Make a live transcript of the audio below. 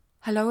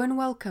Hello and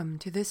welcome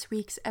to this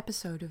week's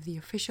episode of the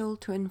official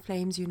Twin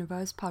Flames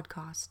Universe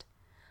podcast.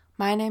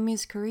 My name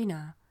is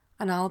Karina,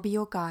 and I'll be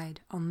your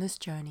guide on this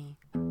journey.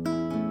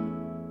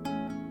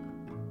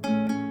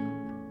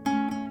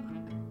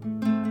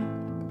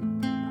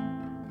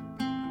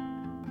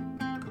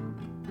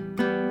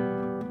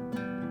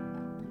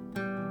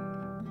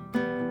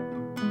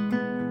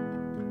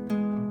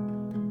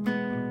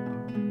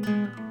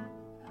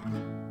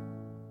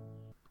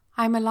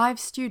 I'm a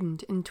live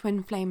student in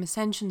Twin Flame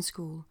Ascension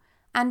School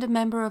and a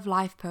member of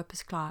Life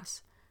Purpose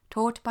class,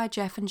 taught by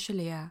Jeff and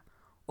Shalia,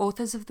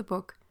 authors of the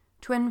book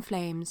Twin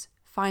Flames: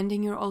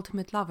 Finding Your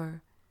Ultimate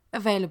Lover,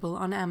 available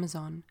on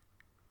Amazon.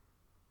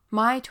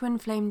 My twin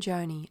flame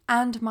journey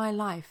and my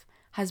life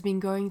has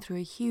been going through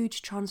a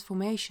huge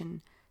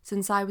transformation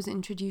since I was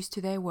introduced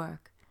to their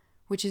work,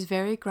 which is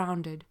very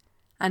grounded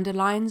and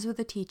aligns with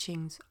the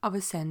teachings of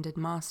Ascended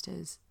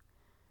Masters.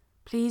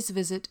 Please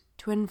visit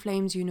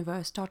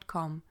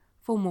twinflamesuniverse.com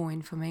for more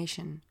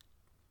information.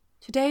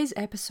 Today's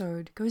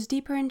episode goes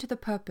deeper into the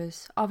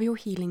purpose of your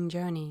healing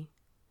journey.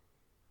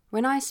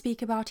 When I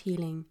speak about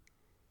healing,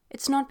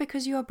 it's not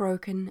because you are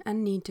broken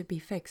and need to be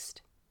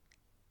fixed.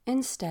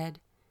 Instead,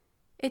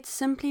 it's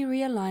simply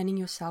realigning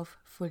yourself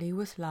fully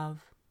with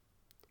love.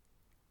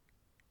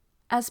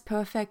 As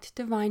perfect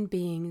divine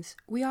beings,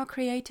 we are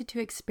created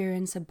to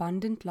experience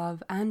abundant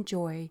love and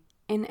joy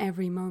in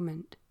every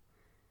moment.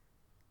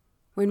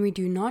 When we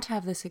do not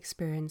have this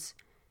experience,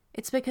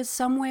 it's because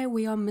somewhere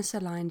we are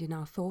misaligned in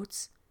our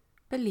thoughts,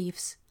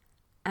 beliefs,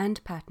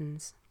 and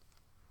patterns.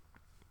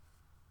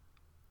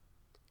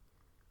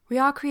 We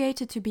are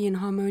created to be in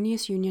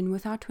harmonious union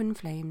with our twin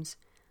flames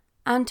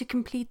and to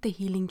complete the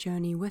healing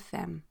journey with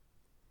them.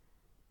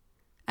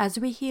 As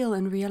we heal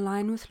and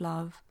realign with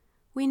love,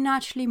 we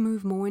naturally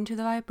move more into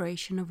the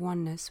vibration of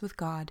oneness with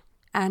God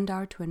and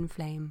our twin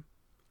flame.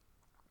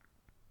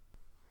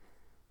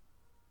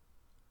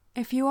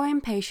 If you are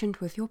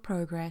impatient with your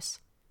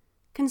progress,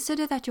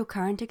 consider that your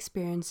current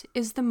experience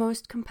is the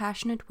most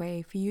compassionate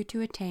way for you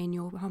to attain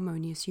your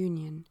harmonious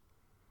union.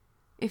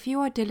 If you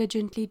are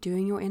diligently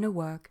doing your inner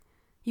work,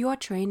 you are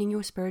training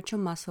your spiritual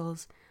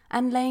muscles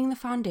and laying the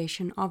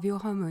foundation of your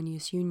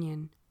harmonious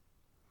union.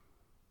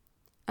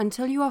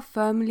 Until you are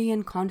firmly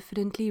and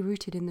confidently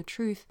rooted in the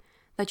truth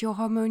that your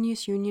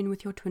harmonious union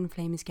with your twin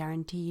flame is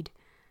guaranteed,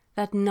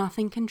 that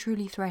nothing can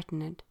truly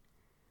threaten it,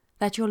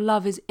 that your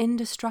love is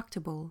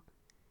indestructible,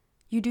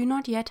 you do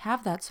not yet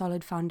have that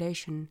solid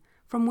foundation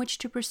from which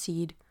to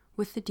proceed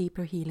with the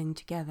deeper healing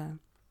together.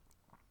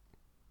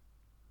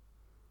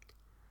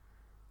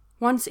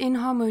 Once in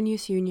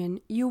harmonious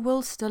union, you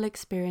will still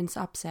experience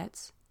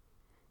upsets.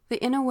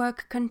 The inner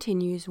work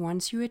continues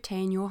once you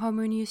attain your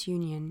harmonious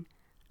union,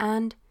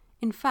 and,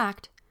 in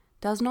fact,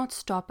 does not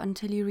stop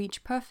until you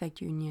reach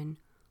perfect union,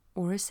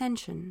 or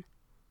ascension.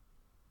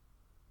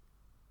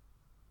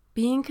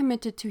 Being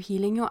committed to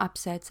healing your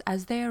upsets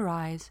as they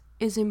arise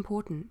is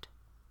important.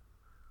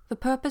 The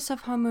purpose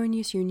of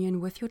harmonious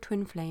union with your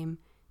twin flame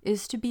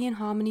is to be in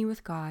harmony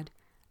with God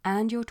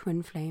and your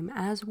twin flame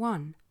as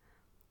one.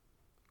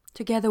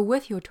 Together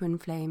with your twin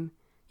flame,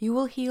 you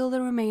will heal the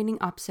remaining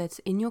upsets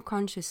in your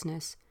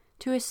consciousness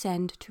to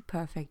ascend to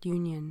perfect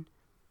union.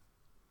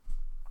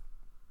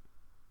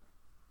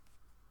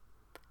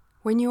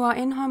 When you are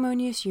in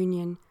harmonious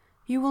union,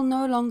 you will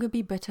no longer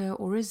be bitter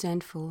or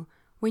resentful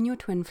when your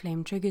twin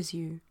flame triggers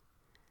you.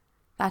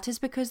 That is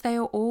because they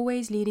are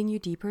always leading you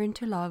deeper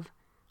into love,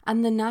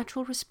 and the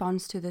natural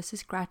response to this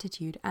is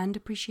gratitude and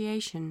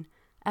appreciation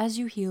as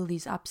you heal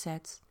these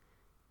upsets.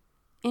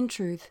 In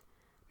truth,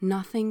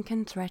 nothing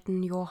can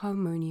threaten your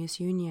harmonious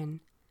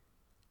union.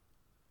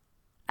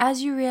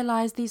 As you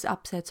realize these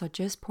upsets are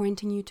just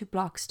pointing you to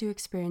blocks to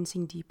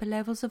experiencing deeper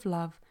levels of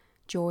love,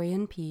 joy,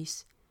 and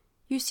peace,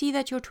 you see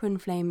that your twin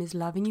flame is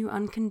loving you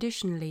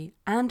unconditionally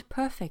and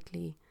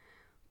perfectly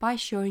by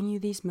showing you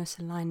these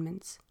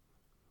misalignments.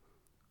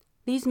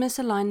 These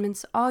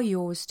misalignments are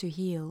yours to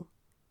heal.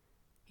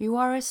 You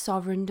are a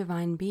sovereign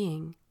divine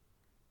being.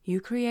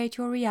 You create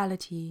your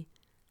reality,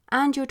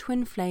 and your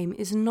twin flame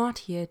is not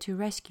here to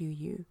rescue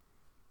you.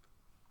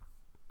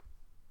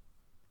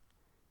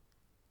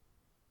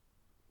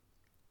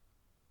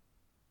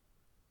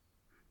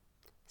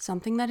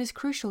 Something that is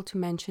crucial to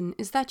mention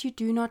is that you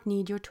do not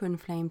need your twin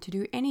flame to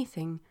do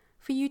anything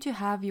for you to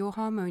have your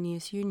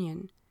harmonious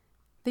union.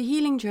 The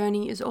healing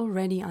journey is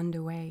already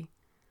underway,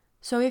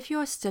 so if you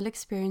are still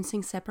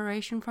experiencing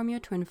separation from your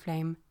twin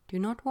flame, do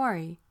not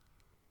worry.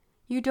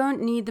 You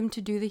don't need them to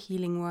do the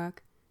healing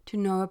work, to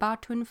know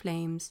about twin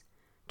flames,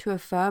 to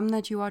affirm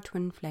that you are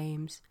twin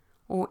flames,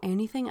 or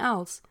anything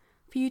else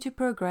for you to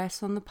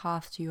progress on the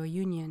path to your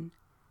union.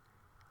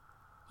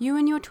 You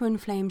and your twin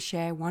flame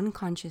share one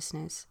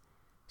consciousness,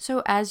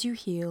 so as you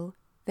heal,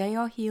 they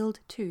are healed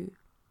too.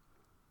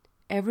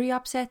 Every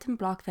upset and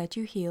block that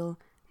you heal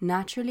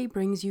naturally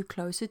brings you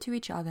closer to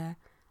each other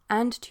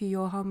and to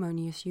your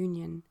harmonious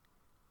union.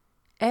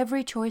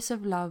 Every choice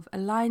of love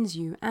aligns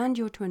you and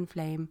your twin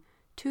flame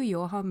to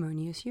your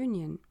harmonious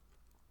union.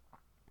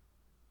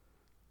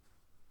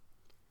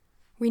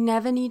 We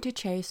never need to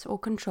chase or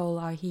control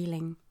our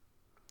healing.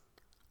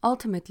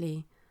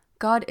 Ultimately,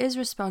 God is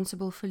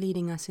responsible for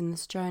leading us in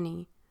this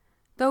journey,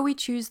 though we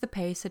choose the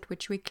pace at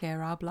which we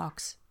clear our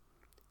blocks.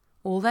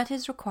 All that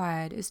is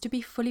required is to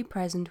be fully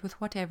present with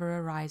whatever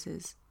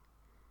arises.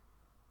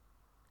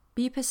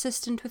 Be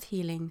persistent with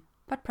healing,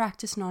 but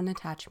practice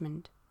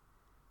non-attachment.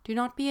 Do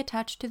not be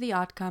attached to the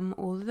outcome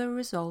or the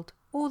result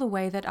or the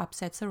way that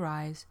upsets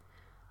arise,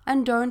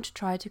 and don't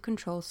try to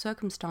control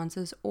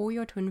circumstances or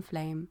your twin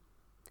flame.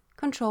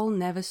 Control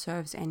never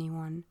serves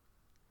anyone.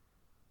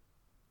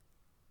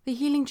 The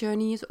healing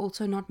journey is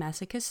also not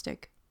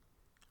masochistic.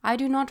 I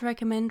do not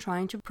recommend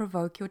trying to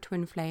provoke your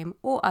twin flame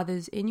or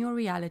others in your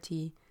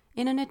reality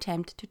in an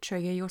attempt to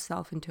trigger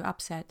yourself into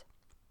upset.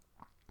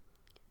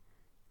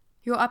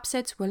 Your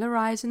upsets will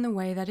arise in the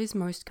way that is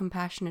most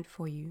compassionate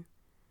for you.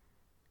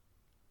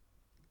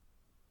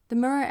 The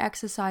mirror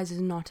exercise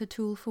is not a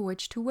tool for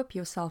which to whip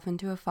yourself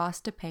into a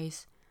faster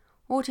pace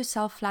or to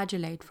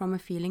self-flagellate from a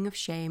feeling of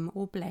shame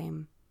or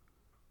blame.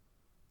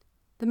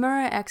 The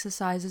mirror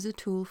exercise is a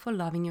tool for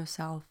loving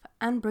yourself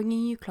and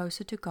bringing you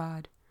closer to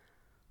God,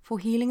 for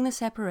healing the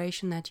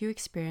separation that you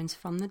experience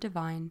from the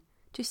divine,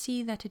 to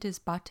see that it is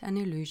but an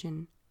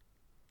illusion.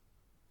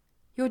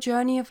 Your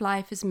journey of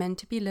life is meant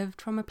to be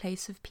lived from a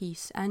place of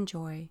peace and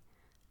joy,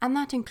 and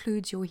that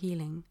includes your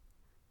healing.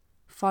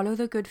 Follow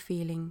the good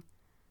feeling,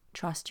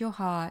 trust your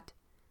heart,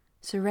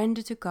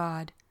 surrender to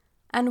God,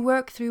 and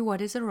work through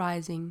what is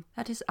arising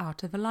that is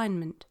out of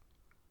alignment.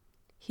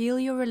 Heal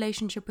your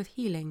relationship with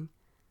healing,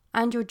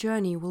 and your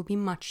journey will be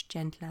much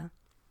gentler.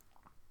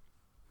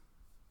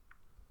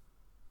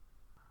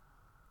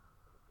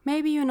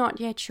 Maybe you're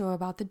not yet sure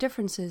about the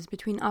differences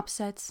between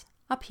upsets,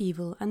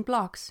 upheaval, and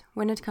blocks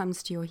when it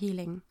comes to your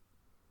healing.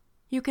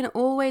 You can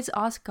always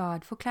ask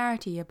God for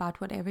clarity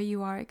about whatever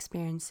you are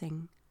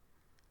experiencing.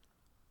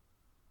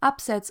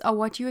 Upsets are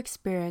what you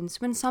experience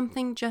when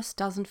something just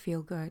doesn't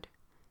feel good.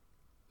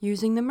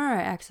 Using the mirror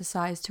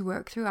exercise to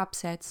work through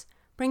upsets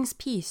brings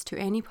peace to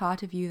any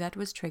part of you that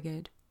was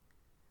triggered.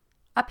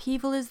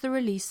 Upheaval is the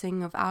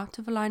releasing of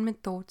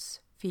out-of-alignment thoughts,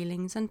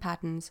 feelings, and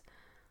patterns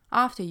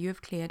after you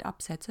have cleared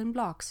upsets and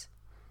blocks.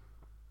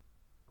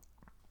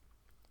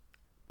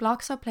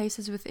 Blocks are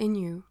places within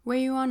you where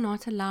you are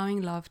not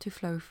allowing love to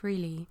flow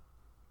freely.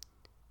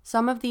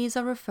 Some of these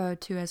are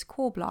referred to as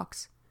core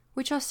blocks,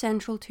 which are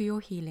central to your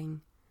healing,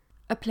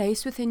 a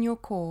place within your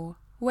core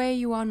where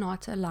you are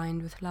not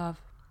aligned with love.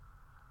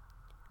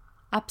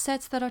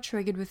 Upsets that are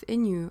triggered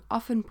within you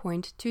often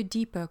point to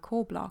deeper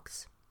core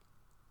blocks.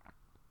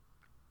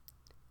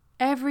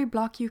 Every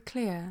block you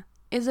clear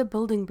is a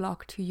building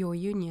block to your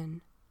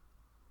union.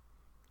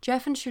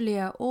 Jeff and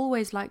Shalia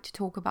always like to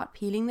talk about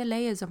peeling the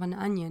layers of an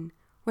onion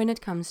when it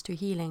comes to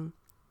healing.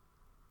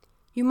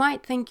 You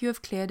might think you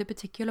have cleared a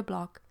particular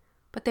block,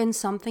 but then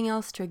something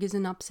else triggers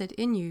an upset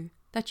in you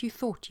that you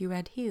thought you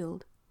had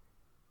healed.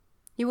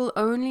 You will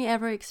only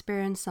ever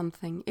experience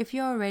something if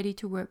you are ready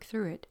to work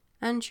through it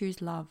and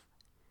choose love.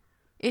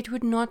 It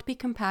would not be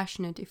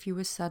compassionate if you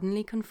were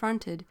suddenly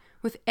confronted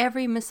with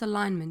every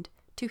misalignment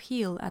to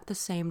heal at the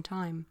same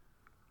time.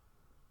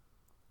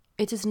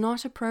 It is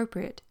not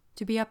appropriate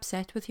to be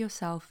upset with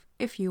yourself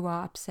if you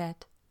are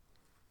upset.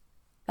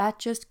 That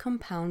just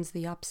compounds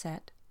the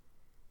upset.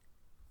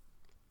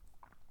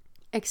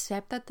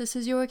 Accept that this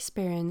is your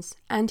experience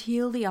and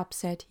heal the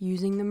upset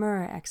using the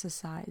mirror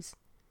exercise.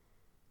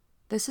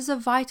 This is a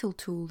vital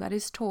tool that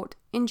is taught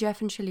in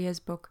Jeff and Shalia's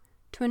book,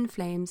 Twin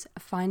Flames: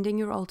 Finding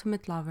Your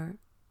Ultimate Lover.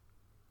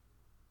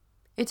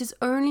 It is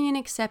only in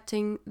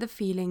accepting the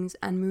feelings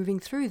and moving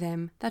through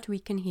them that we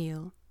can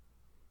heal.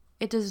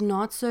 It does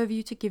not serve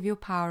you to give your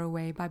power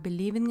away by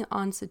believing the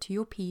answer to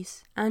your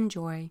peace and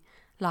joy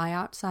lie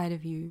outside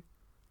of you.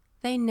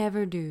 They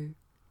never do.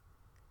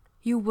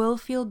 You will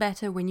feel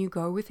better when you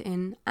go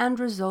within and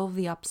resolve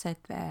the upset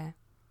there.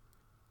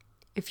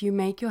 If you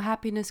make your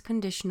happiness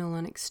conditional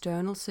on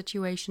external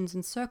situations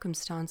and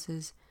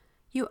circumstances,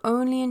 you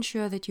only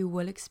ensure that you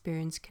will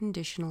experience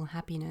conditional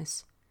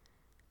happiness.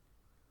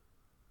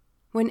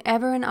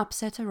 Whenever an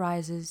upset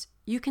arises,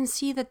 you can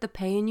see that the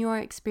pain you are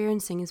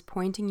experiencing is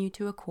pointing you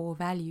to a core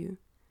value.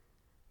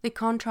 The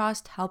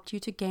contrast helped you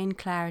to gain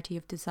clarity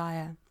of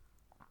desire.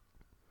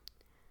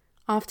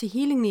 After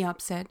healing the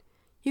upset,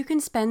 you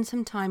can spend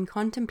some time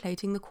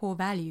contemplating the core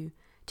value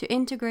to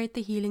integrate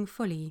the healing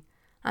fully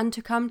and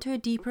to come to a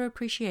deeper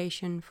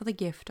appreciation for the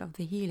gift of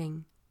the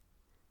healing.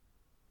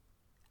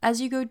 As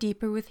you go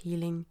deeper with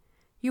healing,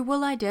 you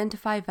will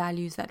identify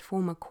values that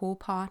form a core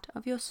part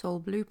of your soul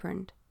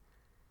blueprint.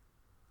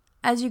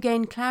 As you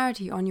gain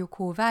clarity on your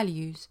core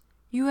values,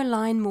 you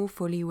align more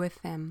fully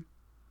with them.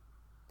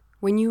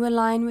 When you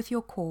align with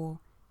your core,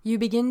 you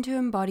begin to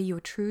embody your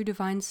true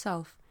divine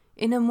self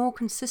in a more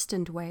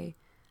consistent way,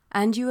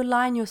 and you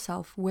align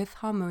yourself with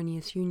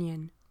harmonious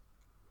union.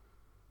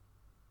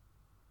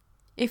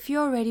 If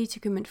you are ready to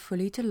commit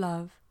fully to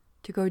love,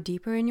 to go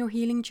deeper in your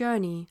healing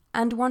journey,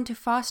 and want to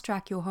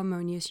fast-track your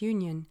harmonious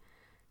union,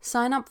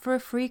 sign up for a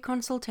free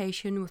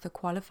consultation with a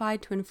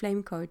qualified twin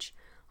flame coach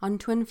on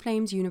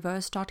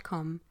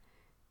twinflamesuniverse.com.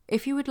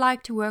 If you would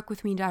like to work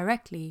with me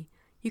directly,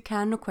 you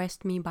can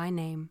request me by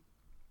name.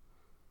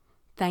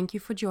 thank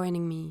you for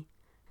joining me.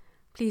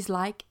 Please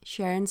like,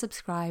 share and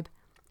subscribe,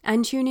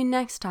 and tune in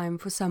next time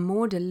for some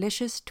more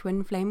delicious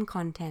twin flame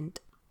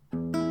content.